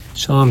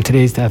Shalom.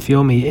 Today's Daf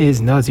Yomi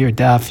is Nazir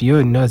Daf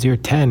Yud, Nazir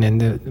 10,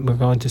 and we're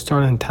going to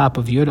start on top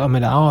of Yud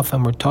Amid Aleph,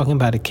 and we're talking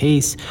about a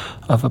case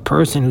of a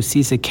person who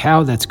sees a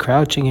cow that's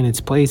crouching in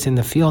its place in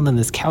the field, and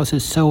this cow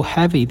is so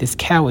heavy. This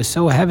cow is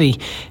so heavy,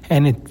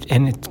 and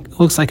it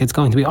looks like it's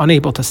going to be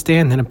unable to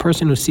stand. And a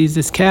person who sees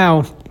this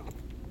cow,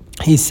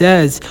 he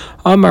says,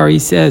 Omar, he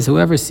says,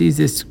 whoever sees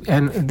this,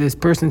 and this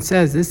person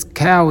says, this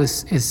cow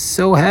is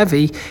so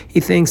heavy, he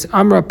thinks,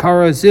 Amra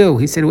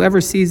Parazu. He said, whoever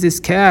sees this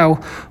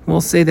cow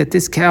will say that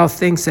this cow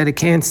thinks that it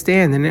can't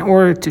stand. And in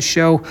order to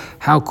show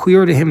how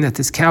clear to him that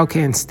this cow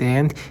can't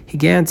stand, he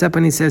gets up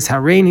and he says,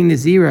 Hareini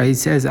Nazira. He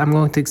says, I'm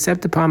going to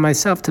accept upon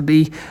myself to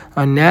be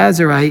a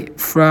Nazirite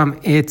from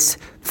its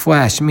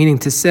flesh, meaning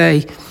to say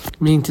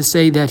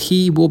that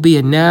he will be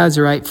a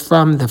Nazirite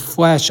from the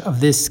flesh of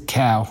this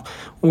cow.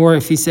 Or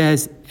if he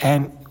says,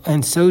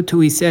 and so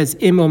too he says,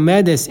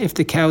 Imomedes, if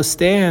the cow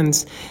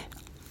stands,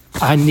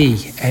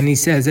 Ani. And he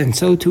says, and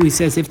so too he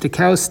says, if the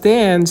cow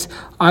stands,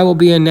 I will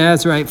be a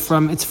Nazirite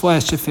from its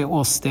flesh if it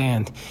will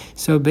stand.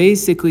 So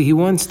basically he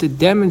wants to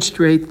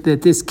demonstrate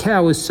that this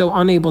cow is so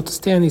unable to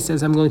stand, he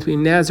says, I'm going to be a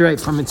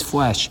Nazirite from its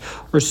flesh.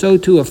 Or so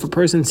too, if a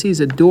person sees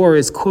a door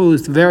is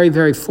closed very,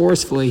 very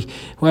forcefully,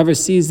 whoever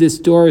sees this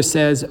door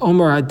says,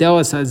 Omer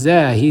Hadelas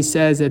Hazeh, he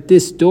says that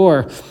this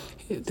door,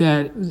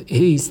 that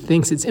he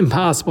thinks it's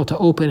impossible to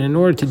open. In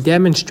order to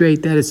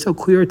demonstrate that it's so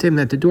clear to him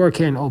that the door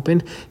can't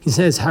open, he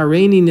says,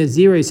 Hareini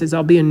Nazir, he says,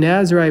 I'll be a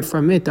Nazirite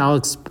from it.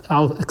 I'll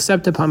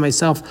accept upon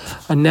myself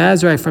a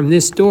Nazirite from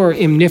this door,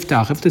 im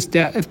niftach,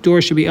 if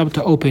door should be able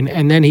to open.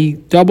 And then he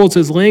doubles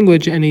his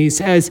language and he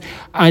says,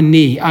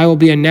 Ani, I will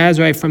be a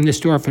Nazirite from this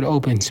door if it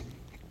opens.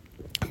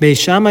 Beis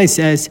Shammai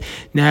says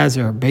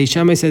Nazir. Beis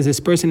Shammai says this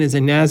person is a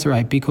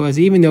Nazirite because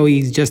even though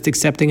he's just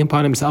accepting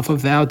upon himself a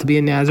vow to be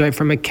a Nazirite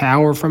from a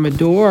cow or from a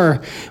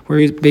door,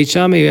 whereas Beis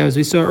Shammai, as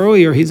we saw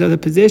earlier, he's of the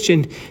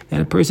position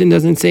that a person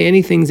doesn't say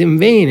anything's in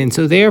vain, and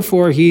so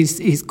therefore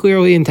he's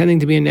clearly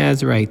intending to be a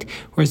Nazirite.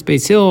 Whereas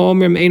Beis Hillel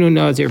Omer Eino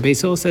Nazir.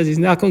 Beis Hillel says he's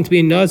not going to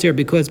be a Nazir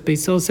because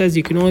Beis Hillel says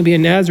you can only be a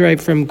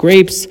Nazirite from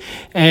grapes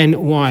and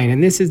wine,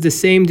 and this is the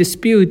same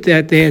dispute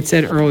that they had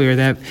said earlier,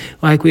 that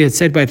like we had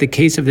said by the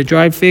case of the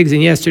dried figs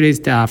and yesterday's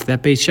daf,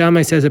 that Beis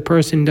Shammai says a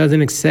person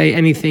doesn't say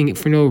anything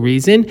for no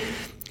reason,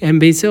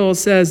 and Beis Hillel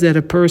says that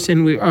a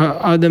person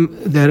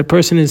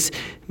is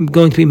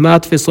going to be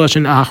matfis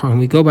lashon achron.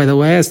 We go by the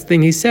last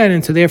thing he said,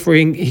 and so therefore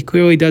he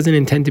clearly doesn't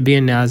intend to be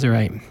a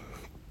Nazirite.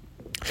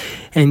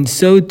 And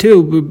so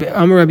too,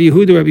 Amar Rabbi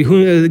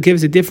Yehuda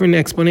gives a different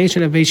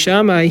explanation of Beis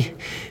Shammai.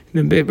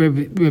 Rabbi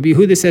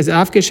Yehuda says,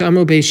 Afkesh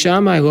Amar Beis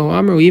Shammai lo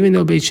Amar, even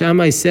though Beis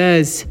Shammai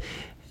says,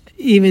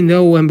 even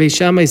though when Beis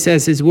Shammai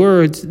says his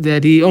words,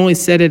 that he only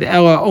said it,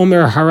 Ella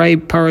Omer Harai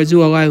Parazu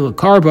Alai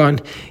Carbon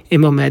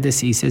Imomedes.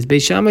 He says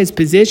Beis Shammai's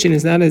position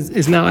is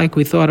not like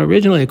we thought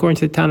originally, according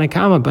to the Tanna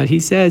Kama, but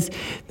he says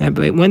that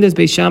when does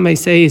Beis Shammai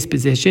say his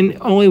position?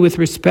 Only with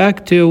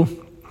respect to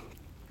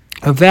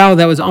a vow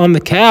that was on the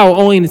cow,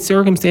 only in the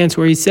circumstance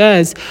where he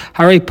says,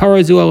 Hare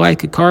parazua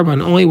like a carbon,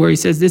 only where he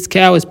says this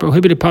cow is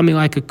prohibited upon me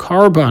like a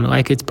carbon,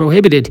 like it's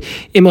prohibited,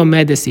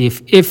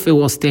 imomedasi, if it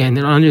will stand.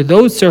 And under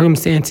those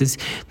circumstances,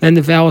 then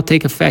the vow will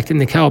take effect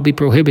and the cow will be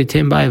prohibited to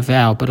him by a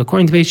vow. But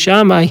according to Beis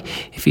Shammai,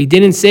 if he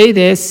didn't say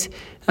this,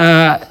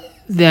 under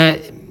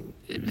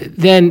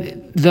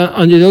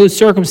those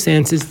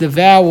circumstances,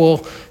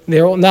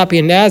 there will not be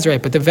a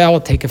Nazirite, but the vow will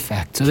take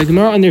effect. So the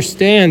Gemara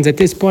understands at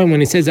this point when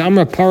he says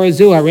Amra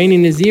Parazu Hareini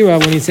Nazira,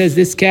 when he says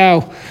this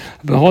cow,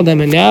 behold, I'm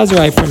a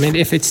Nazirite from it,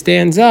 if it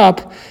stands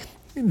up,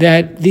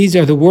 that these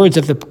are the words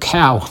of the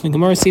cow. The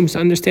Gemara seems to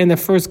understand at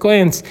first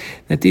glance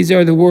that these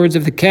are the words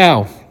of the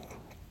cow.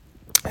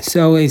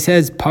 So he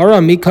says,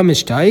 Para Mika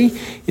Mishtai,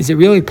 is it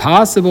really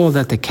possible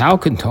that the cow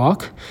can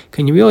talk?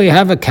 Can you really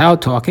have a cow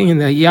talking?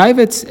 And the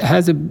Yavitz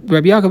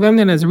Rabbi Yaakov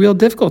Emden has a real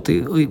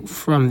difficulty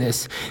from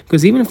this.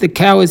 Because even if the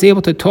cow is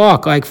able to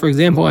talk, like for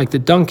example, like the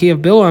donkey of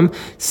Bilam,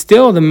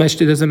 still the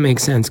Mishnah doesn't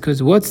make sense.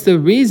 Because what's the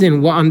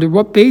reason? Under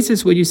what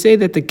basis would you say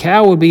that the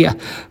cow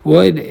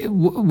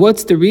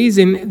what's the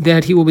reason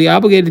that he will be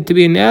obligated to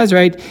be a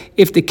Nazirite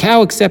if the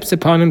cow accepts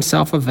upon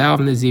himself a vow of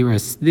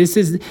Naziris? This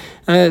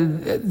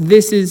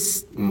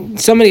is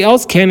somebody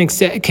else can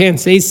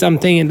say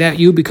something and that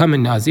you become a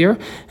Nazir,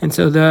 and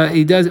so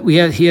Rabbi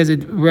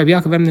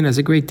Yaakov Emden has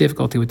a great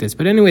difficulty with this.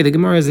 But anyway, the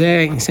Gemara is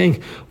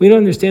saying we don't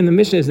understand the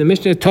Mishnah. The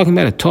Mishnah is talking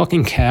about a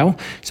talking cow.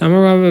 So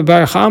Amar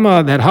Bar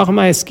Chama that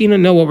Hachamai Eskina.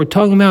 No, what we're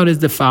talking about is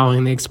the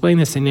following. They explain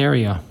the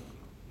scenario.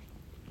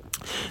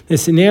 The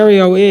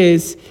scenario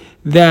is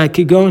that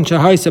Kigon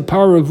Shahaisa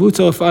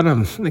Paravutzel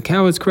Fadam. The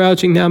cow is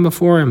crouching down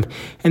before him.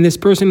 And this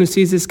person who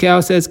sees this cow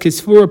says,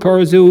 Kisfura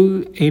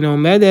Parazu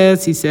Eino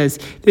Medes. He says,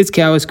 this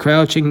cow is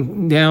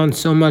crouching down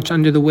so much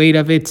under the weight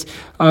of its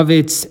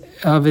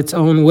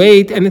own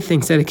weight, and it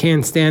thinks that it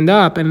can't stand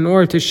up. And in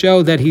order to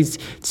show that he's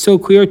so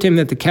clear to him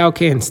that the cow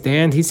can't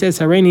stand, he says,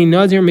 Hareini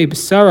Nazir me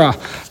Basara.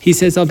 He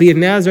says, I'll be a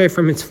Nazirite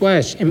from its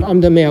flesh. Im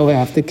Amda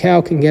Me'alef. The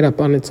cow can get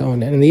up on its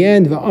own. And in the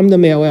end,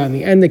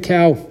 the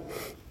cow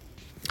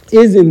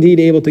is indeed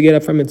able to get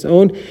up from its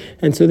own,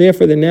 and so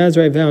therefore the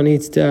Nazirite vow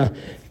needs to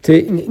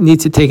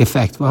needs to take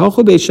effect. And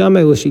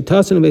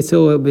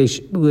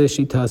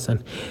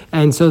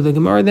so the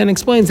Gemara then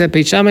explains that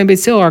Beit Shammai and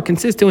Beit Hillel are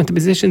consistent with the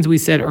positions we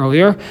said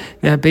earlier.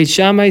 That Beit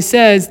Shammai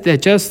says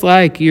that just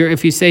like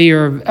if you say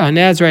you're a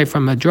Nazirite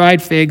from a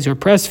dried figs or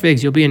pressed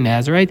figs, you'll be a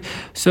Nazirite.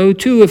 So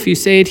too, if you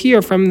say it here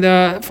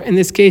in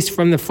this case,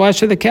 from the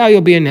flesh of the cow,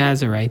 you'll be a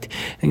Nazirite.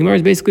 And Gemara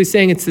is basically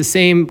saying it's the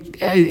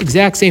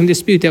exact same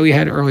dispute that we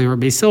had earlier.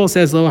 Beit Hillel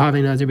says Lo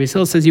Havi Nazir. Beit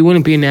Hillel says you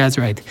wouldn't be a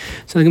Nazirite.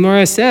 So the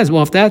Gemara says,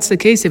 well, if that's the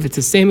case, if it's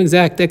the same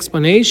exact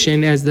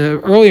explanation as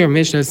the earlier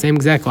Mishnah, the same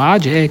exact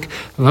logic,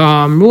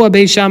 why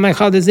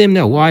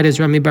does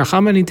Rami Bar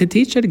Chama need to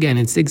teach it again?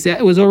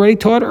 It was already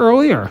taught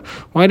earlier.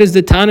 Why does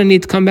the Tana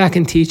need to come back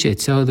and teach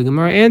it? So the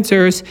Gemara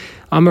answers,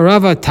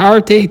 Amarava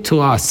Tarte to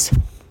us.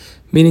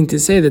 Meaning to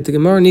say that the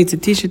Gemara needs to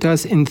teach it to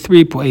us in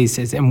 3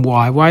 places. And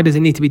why? Why does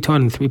it need to be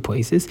taught in 3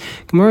 places?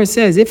 Gemara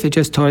says if it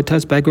just taught it to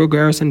us by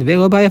Grogaris and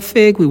Velo by a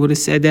fig, we would have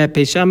said that.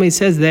 Beit Shammai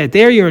says that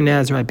there you're a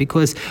Nazirite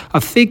because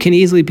a fig can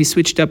easily be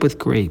switched up with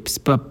grapes.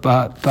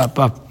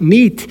 But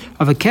meat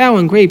of a cow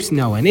and grapes,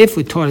 no. And if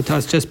we taught it to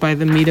us just by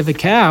the meat of a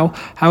cow,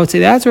 I would say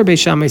that's where Beit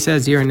Shammai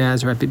says you're a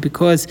Nazirite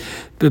because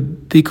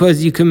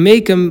you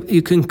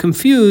can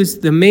confuse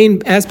the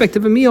main aspect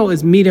of a meal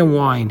is meat and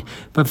wine,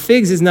 but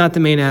figs is not the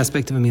main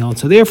aspect of a meal.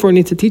 So therefore, it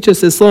needs to teach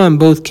us this law in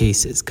both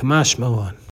cases. Kamash Moan.